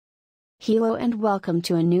Hello and welcome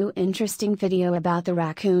to a new interesting video about the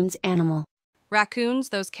raccoons animal. Raccoons,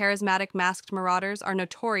 those charismatic masked marauders, are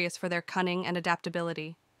notorious for their cunning and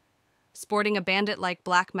adaptability. Sporting a bandit-like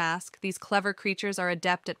black mask, these clever creatures are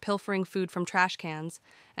adept at pilfering food from trash cans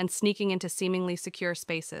and sneaking into seemingly secure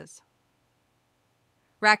spaces.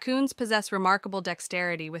 Raccoons possess remarkable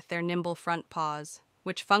dexterity with their nimble front paws,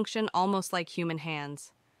 which function almost like human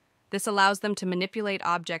hands. This allows them to manipulate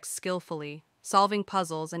objects skillfully, solving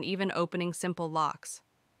puzzles and even opening simple locks.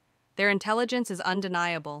 Their intelligence is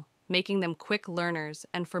undeniable, making them quick learners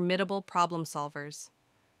and formidable problem solvers.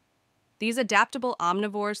 These adaptable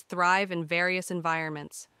omnivores thrive in various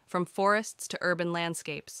environments, from forests to urban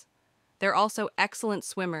landscapes. They're also excellent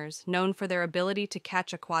swimmers, known for their ability to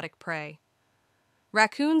catch aquatic prey.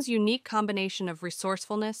 Raccoons' unique combination of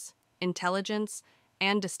resourcefulness, intelligence,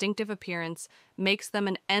 and distinctive appearance makes them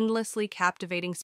an endlessly captivating